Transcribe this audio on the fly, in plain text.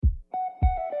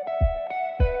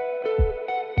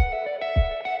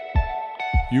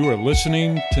You are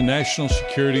listening to National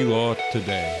Security Law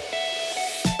Today.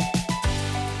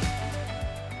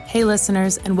 Hey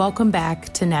listeners, and welcome back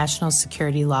to National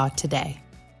Security Law Today.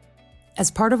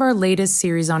 As part of our latest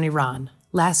series on Iran,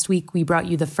 last week we brought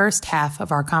you the first half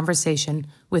of our conversation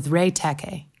with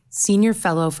Takeyh, Senior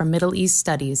Fellow for Middle East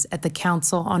Studies at the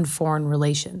Council on Foreign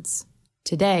Relations.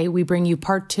 Today, we bring you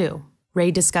part two.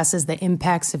 Ray discusses the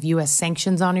impacts of U.S.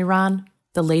 sanctions on Iran,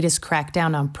 the latest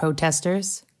crackdown on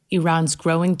protesters, Iran's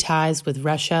growing ties with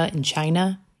Russia and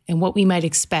China, and what we might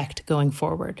expect going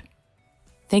forward.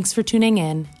 Thanks for tuning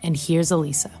in, and here's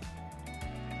Elisa.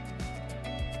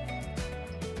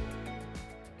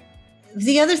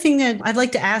 The other thing that I'd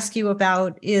like to ask you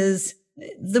about is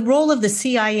the role of the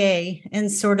CIA in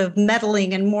sort of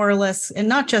meddling and more or less, and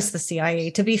not just the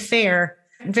CIA, to be fair,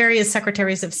 various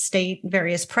secretaries of state,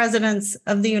 various presidents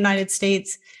of the United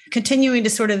States, continuing to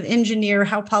sort of engineer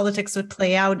how politics would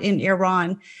play out in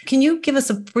Iran. Can you give us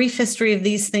a brief history of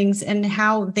these things and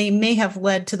how they may have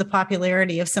led to the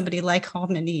popularity of somebody like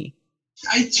Khamenei?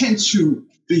 I tend to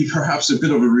be perhaps a bit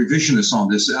of a revisionist on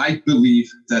this. I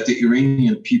believe that the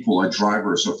Iranian people are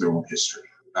drivers of their own history.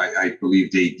 I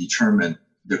believe they determine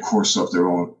the course of their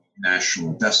own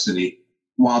national destiny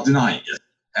while denying it.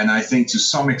 And I think to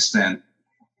some extent,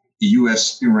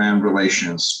 U.S.-Iran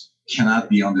relations cannot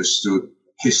be understood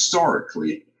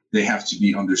historically. They have to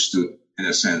be understood, in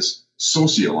a sense,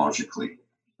 sociologically.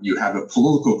 You have a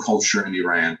political culture in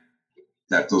Iran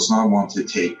that does not want to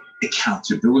take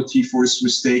accountability for its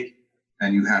mistake,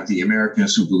 and you have the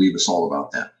Americans who believe it's all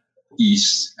about them.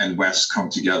 East and West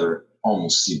come together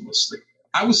almost seamlessly.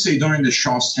 I would say during the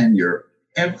Shah's tenure,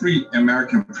 every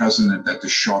American president that the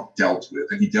Shah dealt with,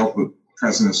 and he dealt with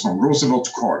presidents from Roosevelt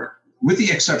to Carter, with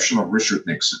the exception of Richard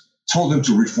Nixon, told him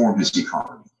to reform his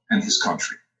economy and his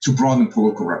country, to broaden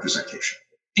political representation,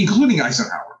 including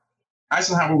Eisenhower.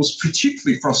 Eisenhower was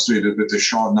particularly frustrated with the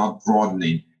Shah not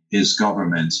broadening his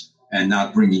government and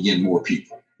not bringing in more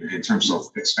people in terms of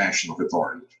expansion of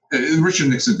authority. Richard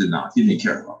Nixon did not. He didn't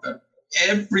care about that.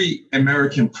 Every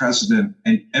American president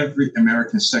and every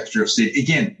American Secretary of State,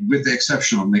 again, with the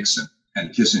exception of Nixon and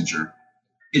Kissinger,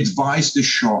 advised the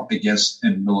Shah against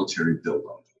a military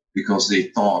buildup because they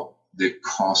thought the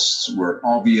costs were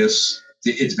obvious,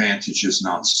 the advantages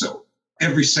not so.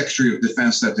 Every Secretary of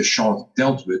Defense that the Shah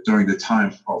dealt with during the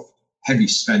time of heavy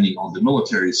spending on the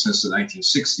military since the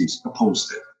 1960s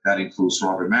opposed it. That includes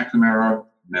Robert McNamara,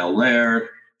 Mel Laird,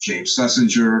 James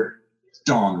Schlesinger,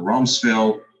 Don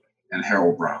Rumsfeld, and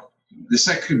Harold Brown.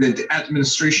 The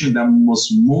administration that was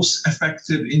most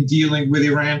effective in dealing with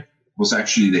Iran was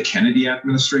actually the Kennedy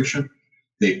administration.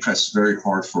 They pressed very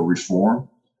hard for reform,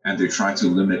 and they tried to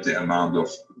limit the amount of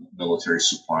military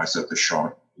supplies that the Shah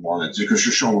wanted, because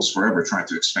the Shah was forever trying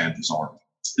to expand his army.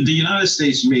 The United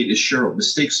States made a share of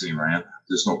mistakes in Iran.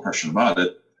 There's no question about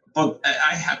it. But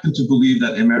I happen to believe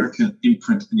that American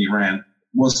imprint in Iran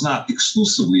was not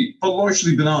exclusively, but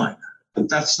largely benign. But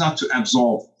that's not to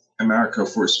absolve America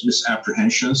for its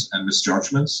misapprehensions and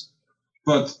misjudgments.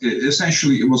 But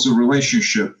essentially, it was a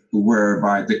relationship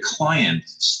whereby the client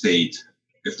state,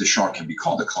 if the Shah can be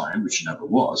called a client, which he never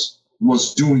was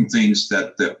doing things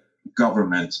that the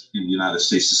government in the United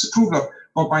States disapproved of.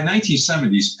 But by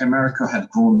 1970s, America had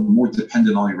grown more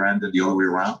dependent on Iran than the other way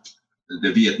around.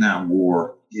 The Vietnam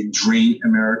War, it drained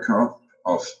America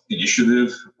of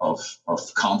initiative, of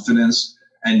confidence,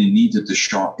 and it needed the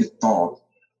Shah, it thought,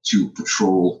 to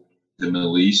patrol the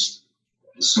Middle East.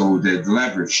 So the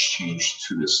leverage changed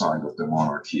to the side of the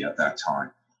monarchy at that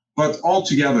time. But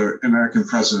altogether, American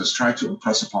presidents tried to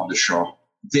impress upon the Shah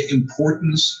the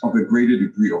importance of a greater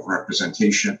degree of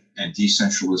representation and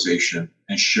decentralization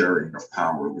and sharing of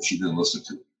power, which he didn't listen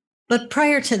to. But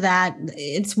prior to that,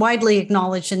 it's widely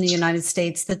acknowledged in the United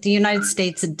States that the United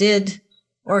States did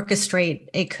orchestrate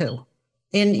a coup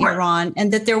in Iran,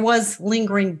 and that there was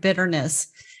lingering bitterness.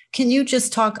 Can you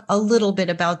just talk a little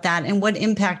bit about that and what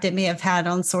impact it may have had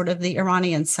on sort of the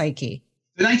Iranian psyche?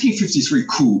 The 1953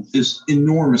 coup is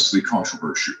enormously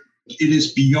controversial. It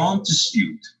is beyond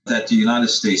dispute that the United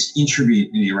States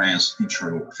intervened in Iran's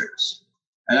internal affairs.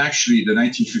 And actually, the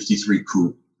 1953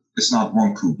 coup is not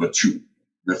one coup, but two.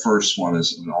 The first one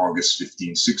is in August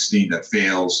 15, 16 that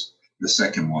fails. The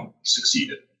second one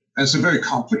succeeded. And it's a very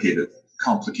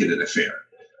complicated affair.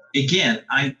 Again,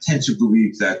 I tend to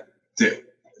believe that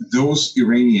those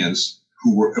Iranians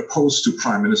who were opposed to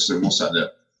Prime Minister Mossadegh,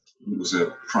 who was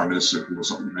a prime minister who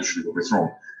was eventually overthrown,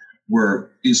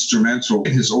 were instrumental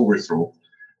in his overthrow,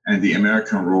 and the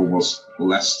American role was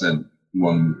less than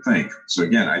one would think. So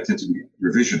again, I tend to be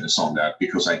revisionist on that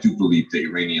because I do believe the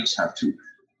Iranians have to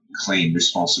claim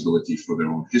responsibility for their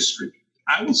own history.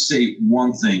 I will say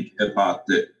one thing about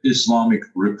the Islamic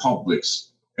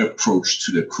Republic's approach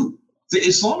to the coup. The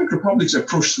Islamic Republic's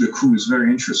approach to the coup is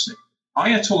very interesting.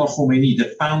 Ayatollah Khomeini,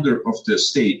 the founder of the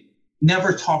state,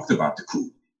 never talked about the coup.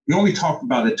 He only talked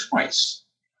about it twice,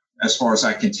 as far as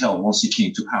I can tell, once he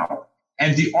came to power.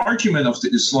 And the argument of the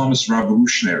Islamist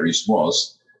revolutionaries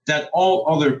was that all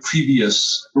other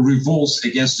previous revolts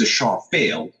against the Shah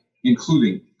failed,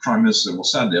 including Prime Minister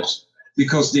Mossadegh,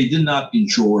 because they did not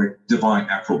enjoy divine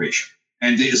approbation.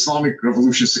 And the Islamic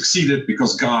Revolution succeeded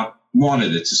because God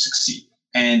wanted it to succeed.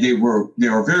 And they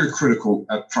are very critical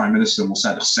of Prime Minister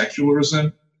Mossadegh's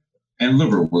secularism and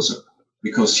liberalism,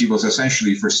 because he was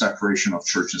essentially for separation of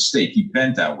church and state. He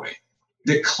bent that way.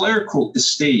 The clerical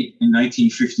estate in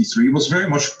 1953 was very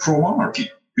much pro-monarchy,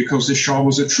 because the Shah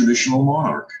was a traditional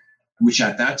monarch, which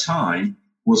at that time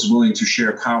was willing to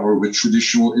share power with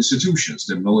traditional institutions,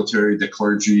 the military, the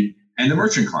clergy, and the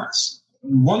merchant class.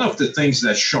 One of the things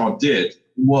that Shah did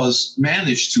was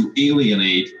manage to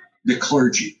alienate the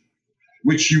clergy,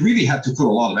 which you really had to put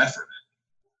a lot of effort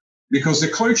in, because the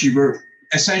clergy were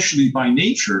essentially by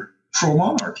nature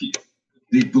pro-monarchy.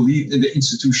 They believed in the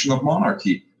institution of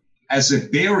monarchy as a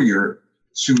barrier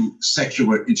to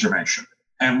secular intervention.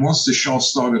 And once the Shah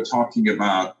started talking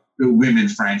about the women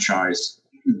franchise,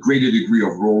 greater degree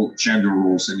of gender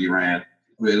roles in Iran,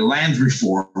 land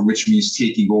reform, which means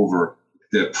taking over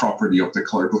the property of the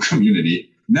clerical community,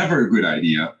 never a good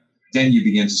idea, then you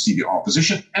begin to see the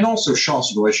opposition, and also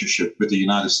Shah's relationship with the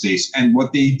United States and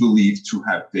what they believed to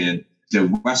have been the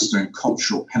Western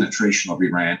cultural penetration of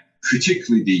Iran,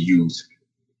 particularly the youth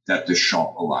that the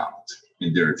Shah allowed,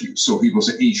 in their view. So he was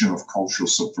an agent of cultural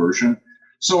subversion.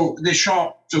 So the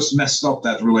Shah just messed up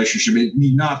that relationship. It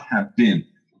need not have been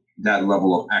that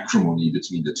level of acrimony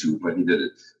between the two, but he did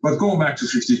it. But going back to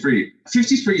 53,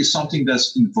 53 is something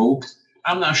that's invoked.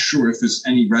 I'm not sure if there's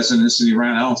any resonance in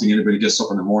Iran. I don't think anybody gets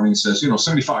up in the morning and says,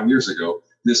 75 years ago,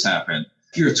 this happened.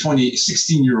 If you're a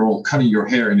 16-year-old cutting your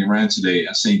hair in Iran today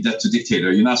and saying death to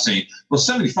dictator, you're not saying, well,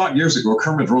 75 years ago,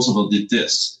 Kermit Roosevelt did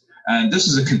this. And this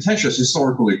is a contentious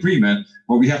historical agreement,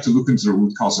 but we have to look into the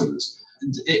root cause of this.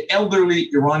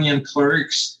 Elderly Iranian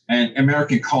clerics and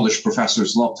American college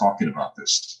professors love talking about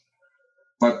this.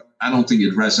 But I don't think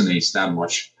it resonates that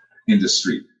much in the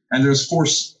street. And there's 4,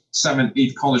 7,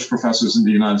 8 college professors in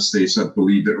the United States that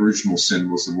believe the original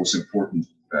sin was the most important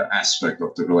aspect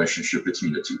of the relationship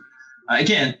between the two.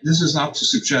 Again, this is not to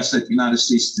suggest that the United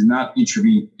States did not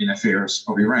intervene in affairs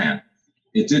of Iran.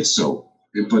 It did so,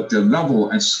 but the level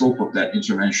and scope of that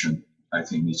intervention, I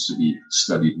think, needs to be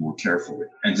studied more carefully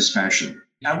and dispassionately.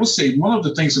 I will say one of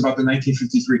the things about the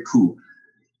 1953 coup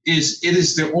is it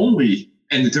is the only,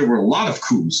 and there were a lot of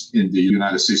coups in the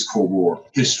United States Cold War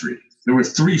history. There were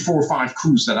 3, 4, 5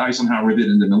 coups that Eisenhower did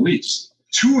in the Middle East.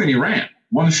 2 in Iran,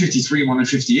 one in 53, one in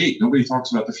 58. Nobody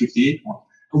talks about the 58 one.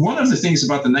 One of the things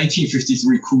about the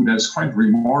 1953 coup that is quite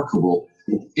remarkable,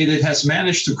 it has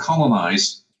managed to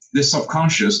colonize the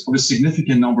subconscious of a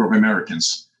significant number of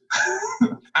Americans.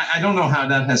 I don't know how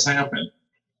that has happened,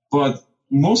 but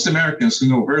most Americans who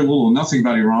know very little or nothing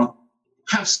about Iran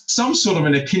have some sort of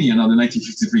an opinion on the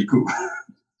 1953 coup,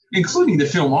 including the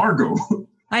film Argo.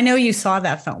 I know you saw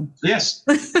that film. Yes.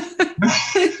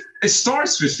 It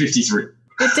starts with 53.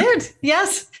 It did,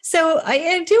 yes. So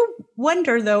I do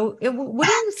wonder, though, what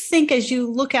do you think as you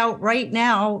look out right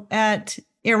now at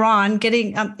Iran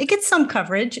getting, it gets some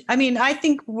coverage. I mean, I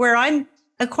think where I'm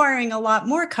acquiring a lot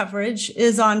more coverage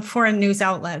is on foreign news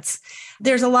outlets.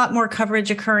 There's a lot more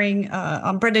coverage occurring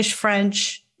on British,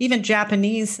 French, even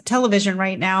Japanese television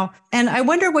right now. And I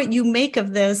wonder what you make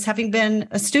of this, having been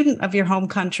a student of your home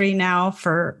country now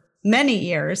for many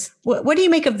years. What do you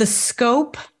make of the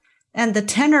scope and the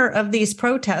tenor of these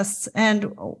protests, and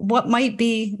what might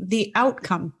be the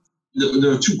outcome?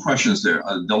 There are 2 questions there.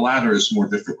 The latter is more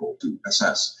difficult to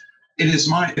assess. It is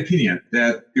my opinion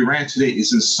that Iran today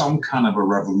is in some kind of a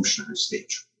revolutionary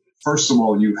stage. First of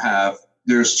all,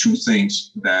 there's 2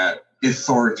 things that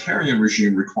authoritarian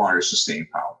regime requires to stay in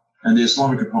power. And the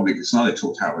Islamic Republic is not a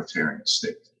totalitarian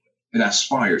state. It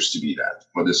aspires to be that,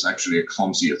 but it's actually a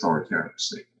clumsy authoritarian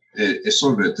state. It's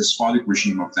sort of a despotic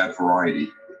regime of that variety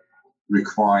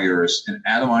requires an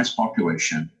atomized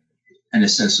population and a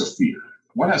sense of fear.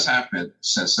 What has happened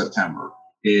since September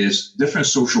is different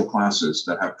social classes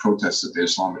that have protested the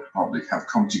Islamic Republic have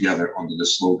come together under the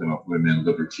slogan of women,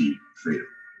 liberty, freedom.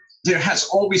 There has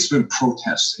always been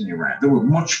protests in Iran. There were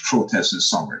much protests in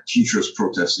summer, teachers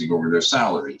protesting over their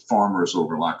salary, farmers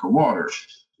over lack of water,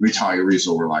 retirees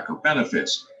over lack of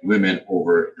benefits, women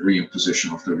over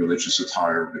reimposition of the religious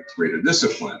attire with greater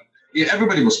discipline.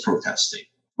 Everybody was protesting.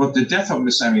 But the death of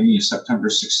Miss Amini in September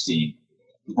 16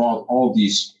 brought all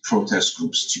these protest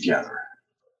groups together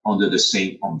under the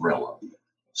same umbrella.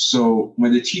 So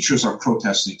when the teachers are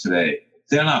protesting today,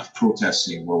 they're not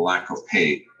protesting for lack of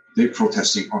pay. They're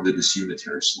protesting under this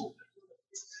unitary slogan.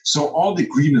 So all the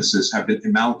grievances have been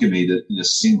amalgamated in a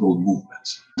single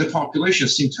movement. The population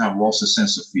seemed to have lost a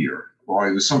sense of fear. Well,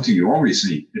 it was something you always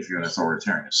need if you're an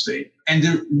authoritarian state. And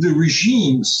the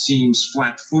regime seems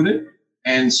flat-footed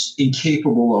and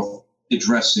incapable of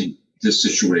addressing this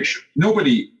situation.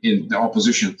 Nobody in the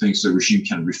opposition thinks the regime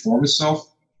can reform itself,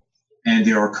 and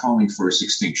they are calling for its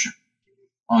extinction.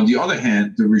 On the other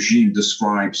hand, the regime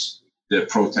describes the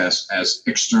protests as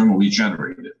externally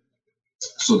generated.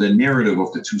 So the narrative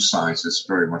of the two sides is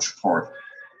very much apart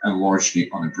and largely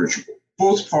unbridgeable.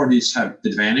 Both parties have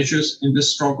advantages in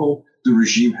this struggle. The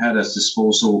regime had at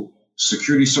disposal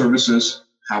security services,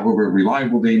 however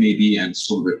reliable they may be, and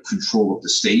sort of a control of the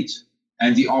state.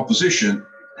 And the opposition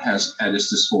has at its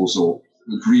disposal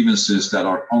grievances that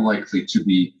are unlikely to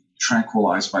be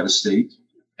tranquilized by the state,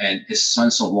 and a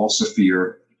sense of loss of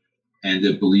fear, and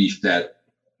the belief that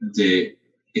the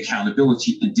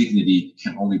accountability and dignity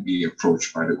can only be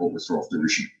approached by the overthrow of the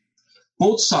regime.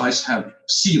 Both sides have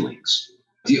ceilings.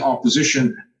 The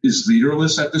opposition is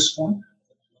leaderless at this point,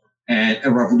 and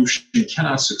a revolution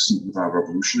cannot succeed without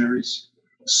revolutionaries.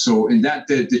 So in that,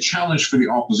 the challenge for the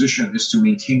opposition is to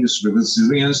maintain this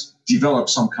resilience, develop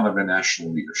some kind of a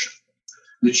national leadership.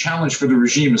 The challenge for the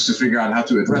regime is to figure out how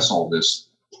to address all this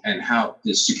and how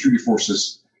the security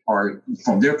forces are,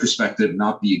 from their perspective,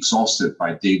 not be exhausted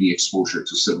by daily exposure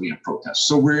to civilian protests.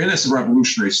 So we're in this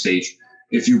revolutionary stage.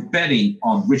 If you're betting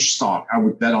on which stock, I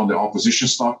would bet on the opposition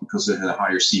stock because it had a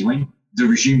higher ceiling. The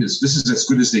regime this is as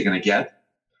good as they're going to get.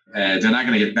 They're not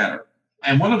going to get better.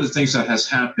 And one of the things that has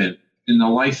happened in the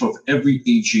life of every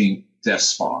aging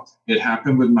despot, it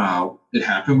happened with Mao, it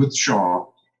happened with Shah,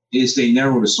 is they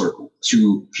narrow the circle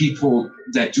to people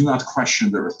that do not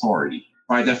question their authority.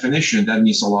 By definition, that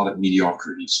means a lot of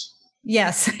mediocrities.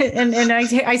 Yes, and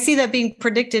I see that being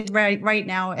predicted right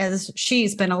now as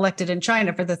Xi's been elected in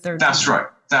China for the third time. That's right.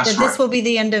 That's right. This will be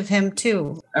the end of him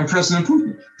too. And President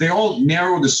Putin, they all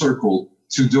narrow the circle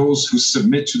to those who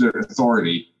submit to their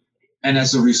authority. And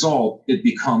as a result, it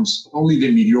becomes only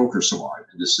the mediocre survive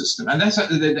in the system. And that's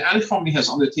the Ali Khamenei has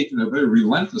undertaken a very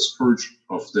relentless purge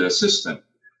of the system.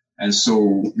 And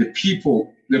so the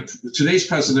people, today's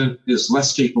president is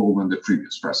less capable than the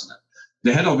previous president.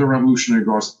 The head of the Revolutionary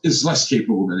Guards is less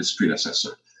capable than his predecessor.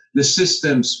 The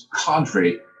system's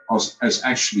cadre is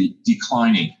actually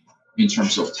declining in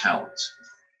terms of talent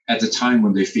at the time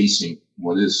when they're facing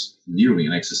what is nearly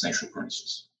an existential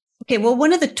crisis. Okay, well,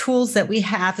 one of the tools that we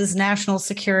have as national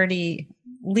security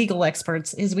legal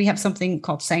experts is we have something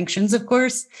called sanctions, of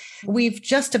course. We've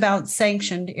just about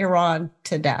sanctioned Iran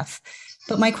to death.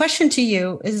 But my question to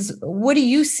you is, what do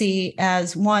you see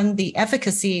as, one, the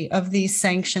efficacy of these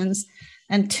sanctions,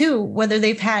 and two, whether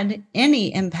they've had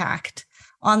any impact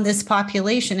on this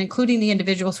population, including the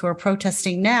individuals who are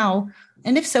protesting now?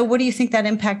 And if so, what do you think that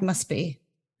impact must be?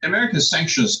 American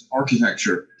sanctions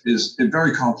architecture is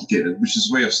very complicated, which is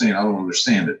a way of saying I don't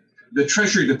understand it. The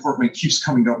Treasury Department keeps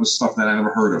coming up with stuff that I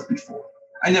never heard of before.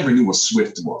 I never knew what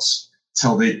SWIFT was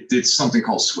until they did something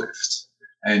called SWIFT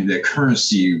and the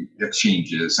currency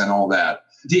exchanges and all that.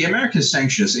 The American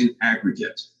sanctions in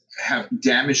aggregate have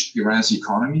damaged Iran's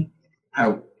economy,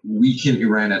 have weakened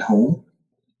Iran at home,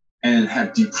 and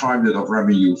have deprived it of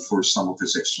revenue for some of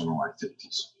its external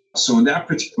activities. So in that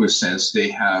particular sense, they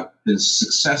have been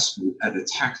successful at a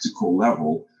tactical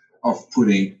level of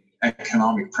putting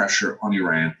economic pressure on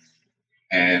Iran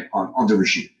and on the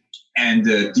regime. And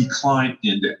the decline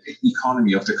in the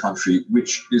economy of the country,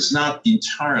 which is not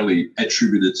entirely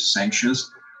attributed to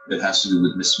sanctions. It has to do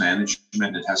with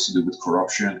mismanagement. It has to do with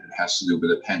corruption. It has to do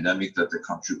with a pandemic that the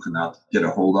country could not get a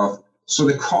hold of. So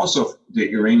the cause of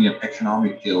the Iranian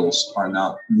economic ills are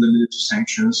not limited to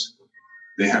sanctions.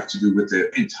 They have to do with the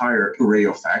entire array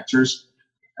of factors.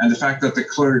 And the fact that the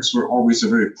clerics were always a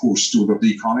very poor steward of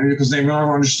the economy because they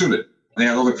never understood it. They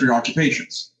had other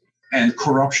preoccupations. And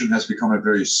corruption has become a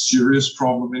very serious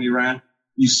problem in Iran.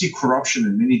 You see corruption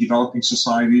in many developing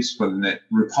societies, but in a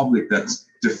republic that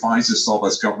defines itself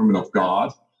as government of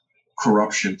God,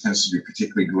 corruption tends to be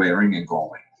particularly glaring and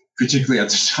galling, particularly at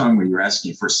the time when you're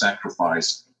asking for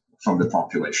sacrifice from the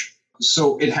population.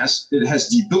 So it has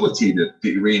debilitated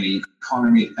the Iranian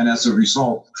economy and as a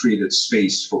result created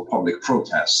space for public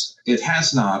protests. It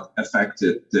has not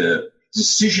affected the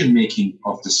decision-making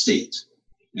of the state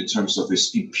in terms of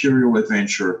its imperial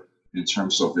adventure, in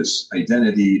terms of its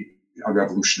identity, a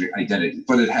revolutionary identity,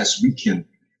 but it has weakened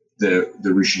the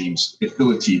regime's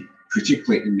ability,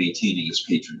 particularly in maintaining its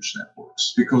patronage network.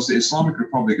 works, because the Islamic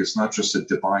Republic is not just a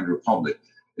divine republic,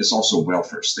 it's also a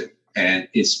welfare state. And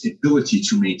its ability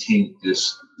to maintain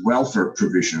its welfare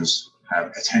provisions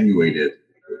have attenuated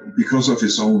because of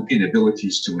its own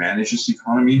inabilities to manage its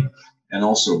economy, and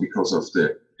also because of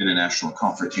the international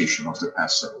confrontation of the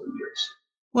past several years.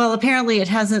 Well, apparently it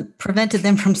hasn't prevented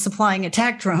them from supplying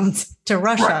attack drones to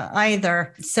Russia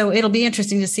either. So it'll be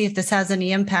interesting to see if this has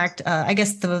any impact. I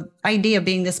guess the idea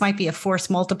being this might be a force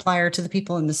multiplier to the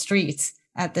people in the streets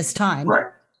at this time. Right.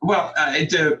 Well,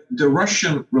 the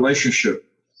Russian relationship,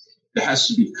 it has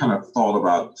to be kind of thought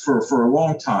about for a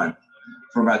long time.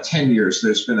 For about 10 years,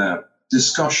 there's been a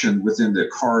discussion within the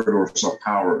corridors of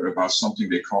power about something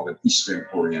they call an Eastern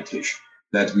orientation,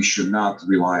 that we should not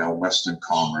rely on Western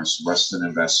commerce, Western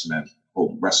investment, or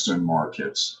Western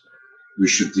markets. We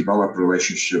should develop a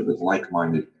relationship with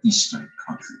like-minded Eastern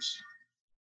countries,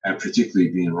 and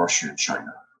particularly being Russia and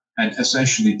China, and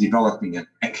essentially developing an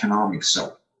economic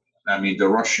zone. I mean, the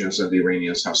Russians and the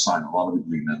Iranians have signed a lot of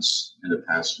agreements in the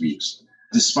past weeks.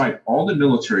 Despite all the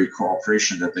military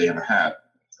cooperation that they have had,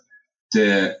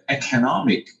 the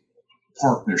economic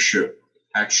partnership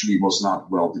actually was not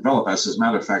well developed. As a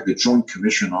matter of fact, the Joint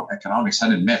Commission on Economics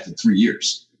hadn't met in 3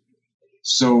 years.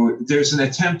 So there's an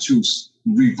attempt to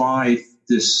revive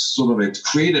this sort of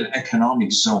create an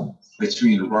economic zone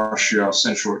between Russia,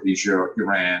 Central Asia,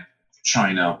 Iran,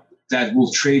 China, that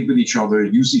will trade with each other,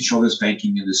 use each other's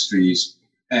banking industries,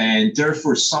 and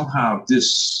therefore somehow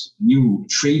this new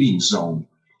trading zone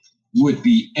would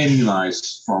be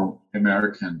immunized from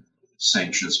American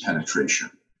sanctions penetration.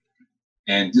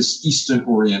 And this Eastern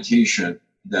orientation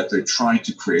that they're trying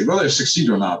to create, whether they succeed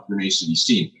or not, remains to be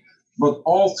seen. But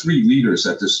all three leaders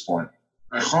at this point,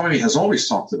 Khamenei has always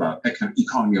talked about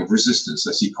economy of resistance,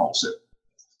 as he calls it,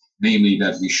 namely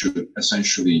that we should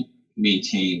essentially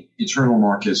maintain internal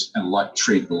markets and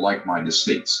trade with like-minded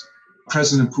states.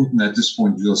 President Putin at this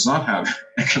point does not have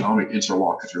economic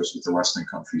interlocutors with the Western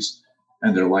countries,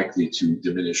 and they're likely to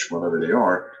diminish whatever they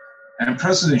are. And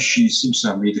President Xi seems to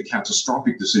have made the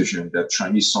catastrophic decision that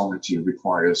Chinese sovereignty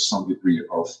requires some degree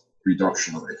of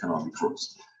reduction of economic growth.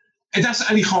 And that's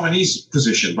Ali Khamenei's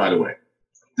position, by the way,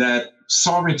 that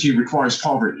sovereignty requires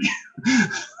poverty.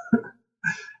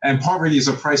 And poverty is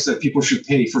a price that people should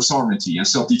pay for sovereignty and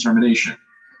self-determination.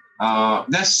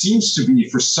 That seems to be,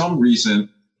 for some reason,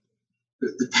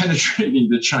 penetrating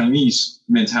the Chinese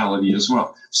mentality as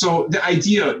well. So the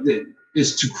idea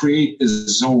is to create a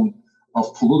zone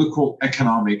of political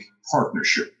economic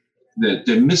partnership.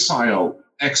 The missile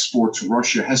export to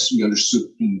Russia has to be understood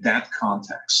in that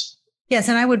context. Yes,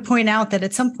 and I would point out that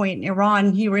at some point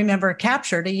Iran, you remember,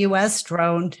 captured a U.S.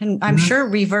 drone, and I'm sure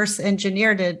reverse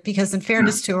engineered it, because in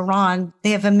fairness to Iran,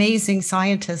 they have amazing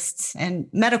scientists and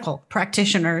medical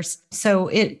practitioners. So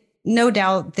no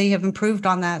doubt they have improved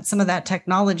on that, some of that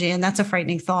technology, and that's a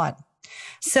frightening thought.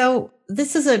 So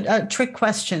this is a trick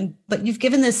question, but you've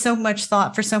given this so much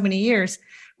thought for so many years.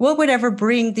 What would ever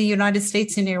bring the United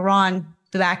States and Iran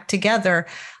back together?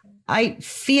 I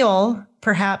feel,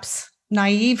 perhaps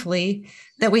naively,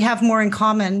 that we have more in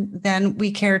common than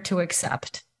we care to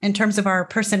accept in terms of our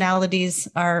personalities,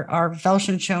 our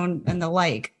Weltanschauung and the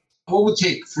like. What would it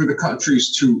take for the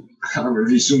countries to kind of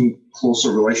resume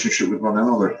closer relationship with one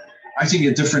another? I think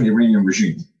a different Iranian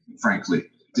regime, frankly.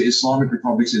 The Islamic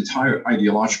Republic's entire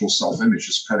ideological self-image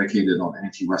is predicated on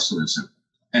anti-Westernism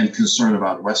and concern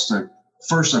about Western,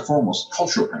 first and foremost,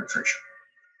 cultural penetration.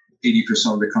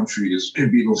 80% of the country is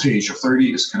below the age of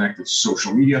 30, is connected to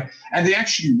social media, and they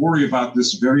actually worry about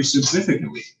this very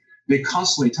significantly. They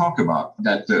constantly talk about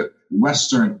that the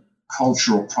Western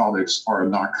cultural products are a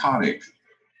narcotic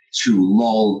to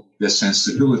lull the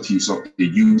sensibilities of the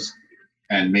youth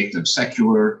and make them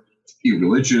secular,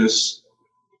 irreligious,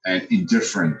 and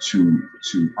indifferent to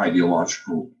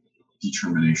ideological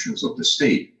determinations of the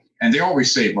state. And they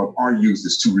always say, but our youth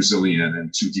is too resilient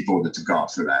and too devoted to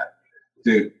God for that.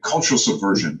 The cultural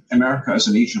subversion, America as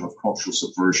an agent of cultural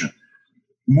subversion,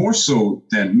 more so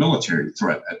than military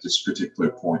threat at this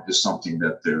particular point, is something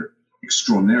that they're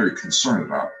extraordinarily concerned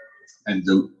about. And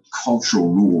the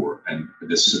cultural lure and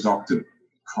the seductive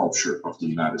culture of the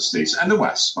United States and the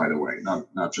West, by the way,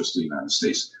 not just the United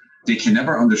States. They can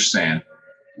never understand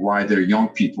why their young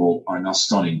people are not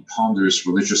studying ponderous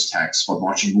religious texts but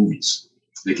watching movies.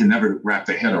 They can never wrap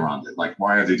their head around it. Like,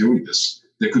 why are they doing this?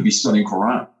 They could be studying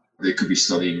Quran. They could be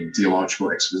studying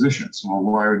theological expositions. Well,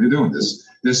 why are they doing this?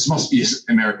 This must be an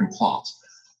American plot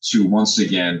to once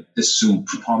again assume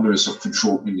preponderance of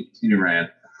control in Iran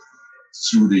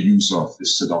through the use of the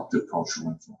seductive cultural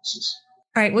influences.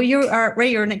 All right. Well, Ray,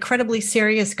 you're an incredibly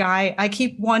serious guy. I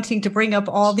keep wanting to bring up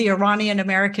all the Iranian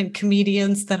American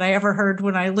comedians that I ever heard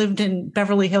when I lived in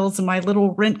Beverly Hills in my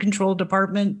little rent controlled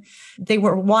apartment. They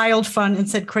were wild fun and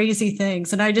said crazy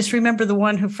things. And I just remember the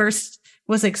one who first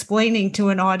was explaining to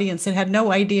an audience and had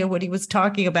no idea what he was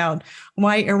talking about,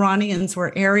 why Iranians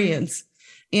were Aryans.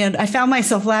 And I found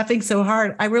myself laughing so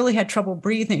hard, I really had trouble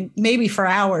breathing, maybe for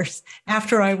hours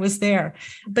after I was there.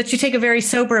 But you take a very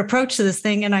sober approach to this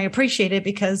thing, and I appreciate it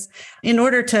because in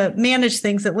order to manage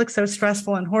things that look so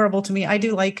stressful and horrible to me, I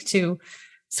do like to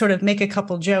sort of make a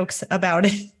couple jokes about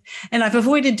it. And I've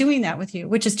avoided doing that with you,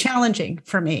 which is challenging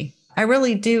for me. I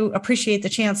really do appreciate the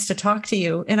chance to talk to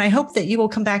you. And I hope that you will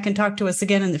come back and talk to us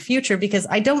again in the future, because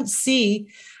I don't see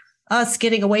us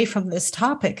getting away from this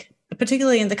topic,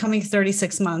 particularly in the coming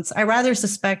 36 months. I rather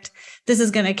suspect this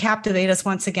is going to captivate us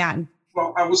once again.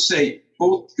 Well, I would say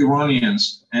both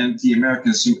Iranians and the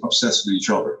Americans seem obsessed with each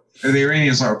other. The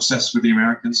Iranians are obsessed with the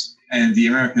Americans, and the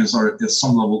Americans are at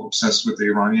some level obsessed with the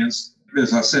Iranians.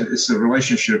 As I said, it's a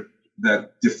relationship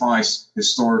that defies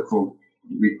historical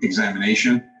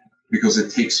examination because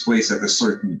it takes place at a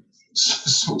certain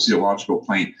sociological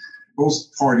plane.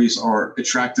 Both parties are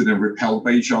attracted and repelled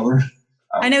by each other.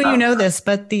 I know you know this,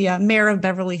 but the mayor of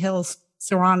Beverly Hills,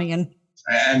 Iranian.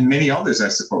 And many others, I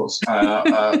suppose.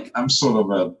 I'm sort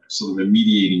of a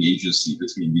mediating agency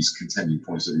between these contending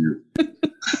points of view.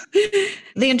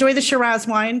 They enjoy the Shiraz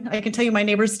wine. I can tell you my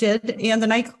neighbors did, and the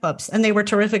nightclubs, and they were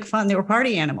terrific fun. They were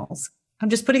party animals. I'm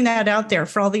just putting that out there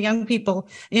for all the young people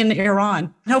in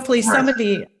Iran. Hopefully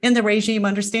somebody in the regime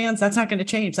understands that's not going to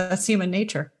change. That's human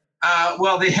nature.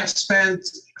 Well, they have spent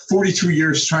 42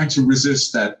 years trying to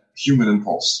resist that human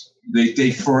impulse.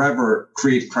 They forever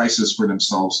create crisis for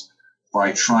themselves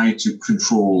by trying to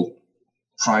control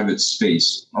private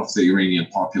space of the Iranian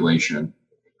population.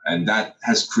 And that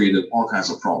has created all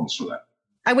kinds of problems for them.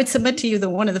 I would submit to you that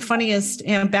one of the funniest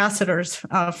ambassadors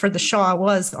for the Shah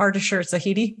was Ardashir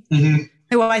Zahidi,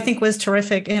 who I think was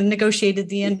terrific and negotiated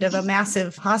the end of a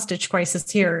massive hostage crisis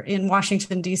here in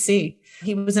Washington, D.C.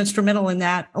 He was instrumental in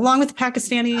that, along with the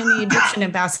Pakistani and the Egyptian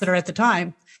ambassador at the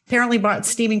time. Apparently brought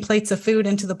steaming plates of food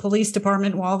into the police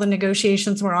department while the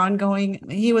negotiations were ongoing.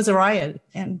 He was a riot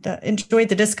and enjoyed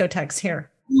the discotheques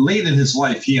here. Late in his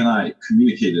life, he and I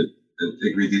communicated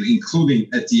a great deal, including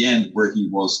at the end where he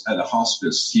was at a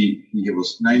hospice. He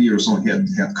was 90 years old. He had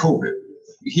COVID.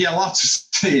 He had a lot to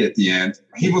say at the end.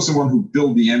 He was the one who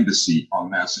built the embassy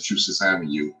on Massachusetts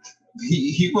Avenue.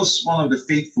 He was one of the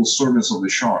faithful servants of the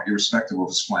Shah, irrespective of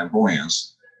his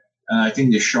flamboyance. And I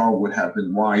think the Shah would have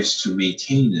been wise to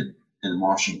maintain him in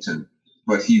Washington,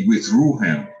 but he withdrew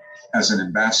him as an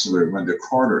ambassador when the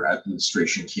Carter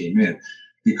administration came in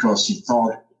because he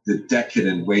thought the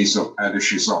decadent ways of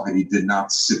Ardashir Zahidi did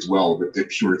not sit well with the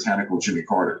puritanical Jimmy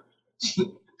Carter.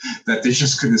 That they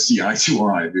just couldn't see eye to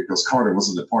eye because Carter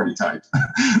wasn't the party type.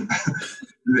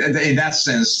 In that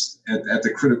sense, at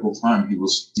the critical time, he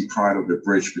was deprived of the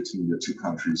bridge between the two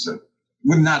countries that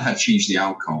would not have changed the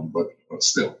outcome, but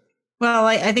still. Well,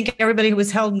 I think everybody who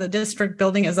was held in the district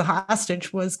building as a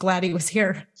hostage was glad he was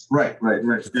here. Right.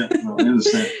 Yeah, no, I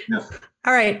understand. Yeah.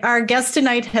 All right. Our guest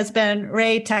tonight has been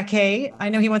Ray Takeyh. I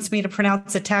know he wants me to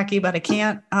pronounce it Takeyh, but I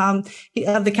can't.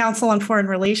 Of the Council on Foreign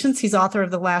Relations. He's author of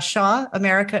The Last Shah,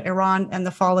 America, Iran, and the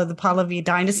Fall of the Pahlavi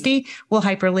Dynasty. We'll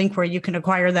hyperlink where you can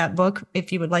acquire that book.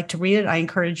 If you would like to read it, I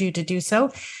encourage you to do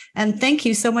so. And thank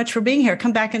you so much for being here.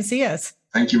 Come back and see us.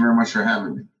 Thank you very much for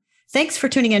having me. Thanks for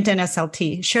tuning into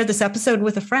NSLT. Share this episode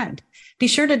with a friend. Be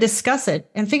sure to discuss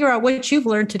it and figure out what you've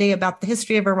learned today about the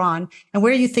history of Iran and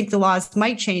where you think the laws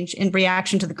might change in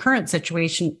reaction to the current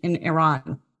situation in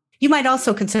Iran. You might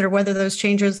also consider whether those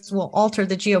changes will alter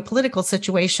the geopolitical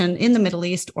situation in the Middle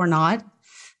East or not,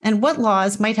 and what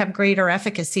laws might have greater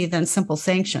efficacy than simple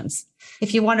sanctions.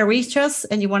 If you want to reach us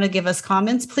and you want to give us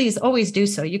comments, please always do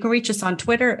so. You can reach us on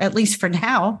Twitter, at least for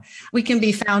now. We can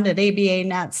be found at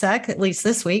ABA-NatSec, at least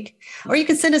this week. Or you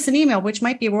can send us an email, which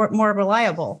might be more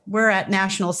reliable. We're at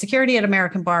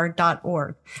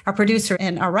nationalsecurity@americanbar.org. Our producer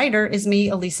and our writer is me,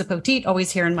 Elisa Poteet,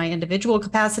 always here in my individual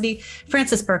capacity.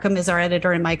 Francis Burkham is our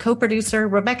editor and my co-producer.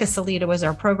 Rebecca Salido is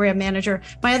our program manager.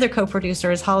 My other co-producer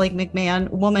is Holly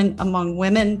McMahon, Woman Among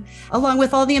Women, along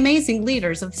with all the amazing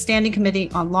leaders of the Standing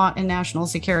Committee on Law and National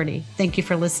Security. Thank you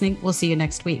for listening. We'll see you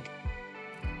next week.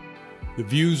 The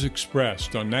views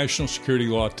expressed on National Security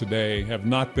Law Today have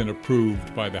not been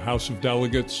approved by the House of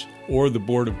Delegates or the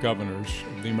Board of Governors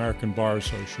of the American Bar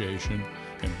Association,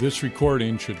 and this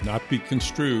recording should not be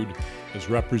construed as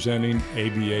representing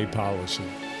ABA policy.